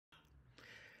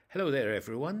Hello there,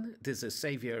 everyone. This is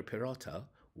Saviour Pirotta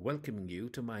welcoming you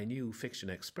to my new Fiction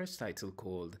Express title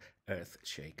called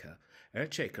Earthshaker.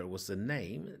 Earthshaker was the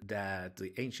name that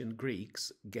the ancient Greeks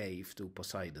gave to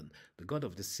Poseidon, the god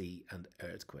of the sea and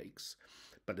earthquakes.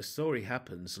 But the story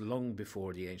happens long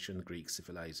before the ancient Greek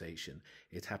civilization.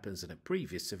 It happens in a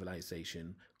previous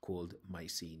civilization called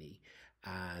Mycenae.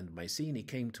 And Mycenae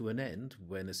came to an end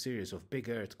when a series of big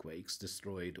earthquakes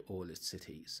destroyed all its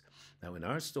cities. Now, in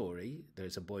our story,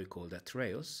 there's a boy called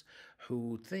Atreus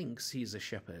who thinks he's a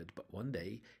shepherd, but one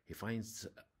day he finds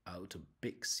out a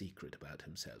big secret about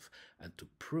himself. And to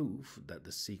prove that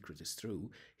the secret is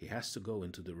true, he has to go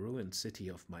into the ruined city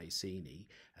of Mycenae,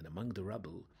 and among the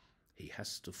rubble, he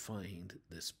has to find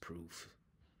this proof.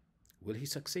 Will he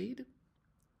succeed?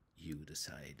 You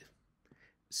decide.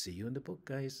 See you in the book,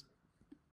 guys.